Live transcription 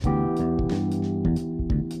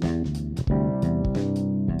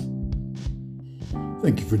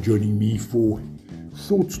Thank you for joining me for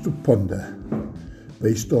Thoughts to Ponder,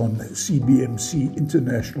 based on CBMC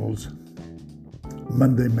International's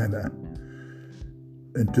Monday Manna.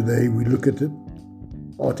 And today we look at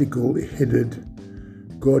an article headed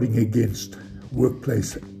Guarding Against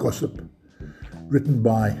Workplace Gossip, written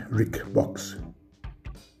by Rick Box.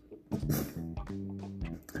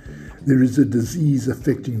 There is a disease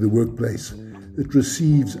affecting the workplace that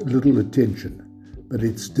receives little attention, but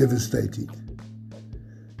it's devastating.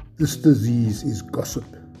 This disease is gossip,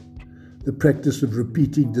 the practice of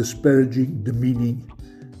repeating disparaging, demeaning,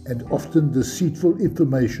 and often deceitful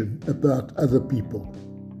information about other people.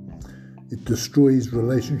 It destroys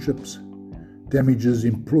relationships, damages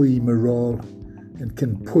employee morale, and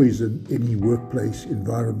can poison any workplace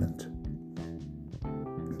environment.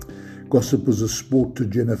 Gossip was a sport to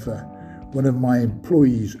Jennifer, one of my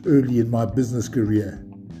employees early in my business career.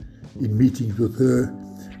 In meetings with her,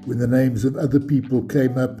 when the names of other people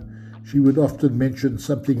came up, she would often mention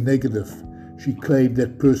something negative she claimed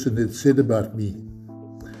that person had said about me.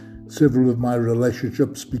 Several of my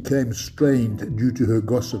relationships became strained due to her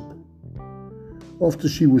gossip. After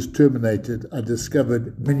she was terminated, I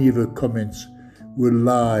discovered many of her comments were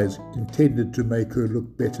lies intended to make her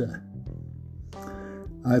look better.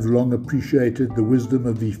 I've long appreciated the wisdom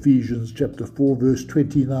of Ephesians chapter 4 verse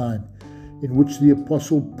 29, in which the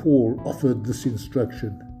Apostle Paul offered this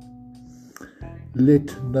instruction: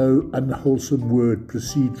 "Let no unwholesome word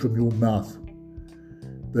proceed from your mouth,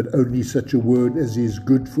 but only such a word as is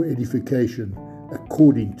good for edification,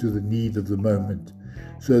 according to the need of the moment,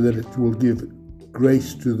 so that it will give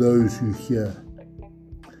grace to those who hear."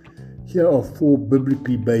 Here are 4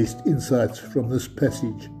 biblically based insights from this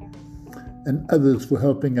passage, and others for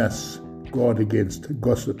helping us guard against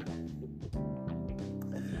gossip.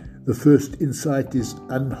 The first insight is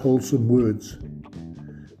unwholesome words.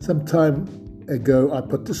 Some time ago, I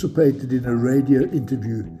participated in a radio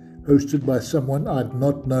interview hosted by someone I'd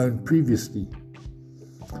not known previously.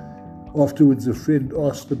 Afterwards, a friend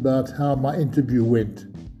asked about how my interview went.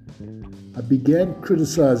 I began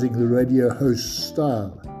criticizing the radio host's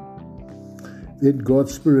style. Then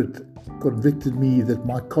God's Spirit convicted me that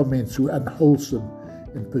my comments were unwholesome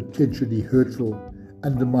and potentially hurtful,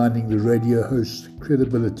 undermining the radio host's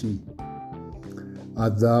credibility. I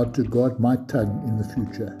vowed to guard my tongue in the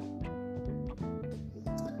future.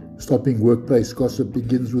 Stopping workplace gossip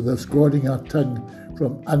begins with us guarding our tongue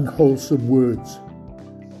from unwholesome words.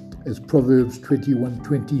 As Proverbs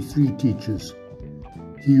 21:23 teaches,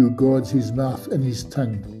 he who guards his mouth and his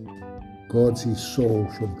tongue guards his soul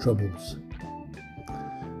from troubles.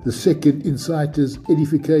 The second insight is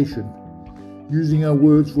edification, using our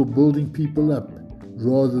words for building people up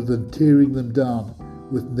rather than tearing them down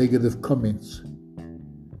with negative comments.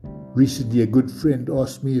 Recently, a good friend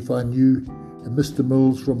asked me if I knew a Mr.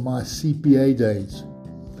 Mills from my CPA days.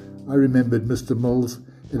 I remembered Mr. Mills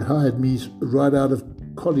had hired me right out of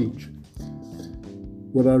college.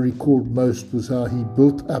 What I recalled most was how he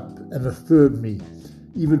built up and affirmed me,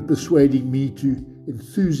 even persuading me to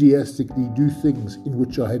enthusiastically do things in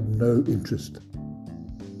which I had no interest.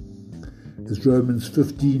 As Romans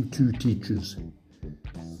 15:2 teaches,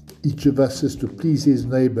 each of us is to please his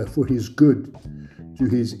neighbor for his good, to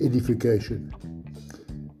his edification.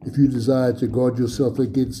 If you desire to guard yourself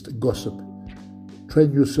against gossip,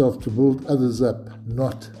 train yourself to build others up,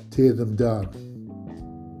 not tear them down.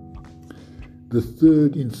 The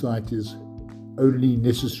third insight is only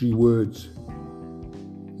necessary words.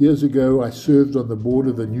 Years ago, I served on the board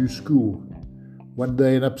of a new school. One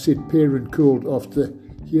day, an upset parent called after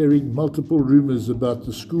hearing multiple rumors about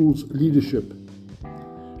the school's leadership.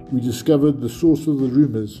 We discovered the source of the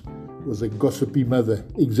rumors was a gossipy mother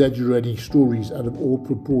exaggerating stories out of all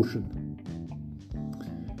proportion.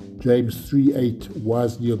 James 3:8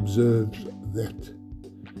 wisely observes that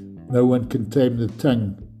no one can tame the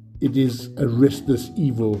tongue. It is a restless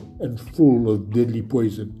evil and full of deadly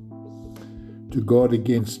poison. To guard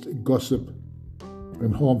against gossip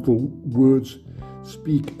and harmful words,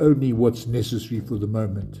 speak only what's necessary for the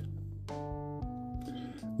moment.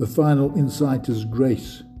 The final insight is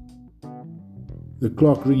grace. The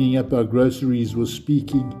clerk ringing up our groceries was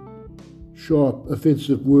speaking sharp,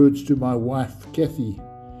 offensive words to my wife, Kathy.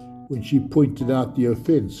 When she pointed out the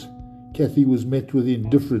offense, Kathy was met with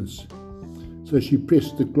indifference, so she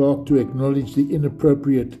pressed the clerk to acknowledge the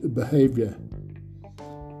inappropriate behavior.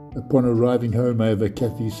 Upon arriving home, however,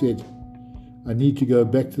 Kathy said, "I need to go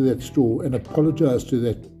back to that store and apologize to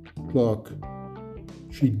that clerk."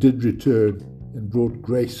 She did return and brought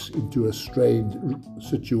grace into a strained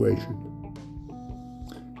situation.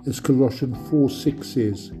 As Colossians 4:6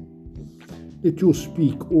 says, Let your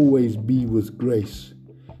speak always be with grace,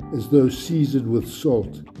 as though seasoned with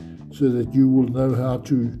salt, so that you will know how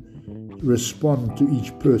to respond to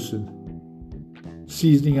each person.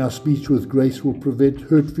 Seasoning our speech with grace will prevent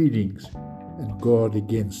hurt feelings and guard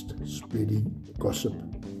against spreading gossip.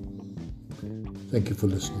 Thank you for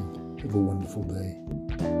listening. Have a wonderful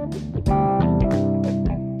day.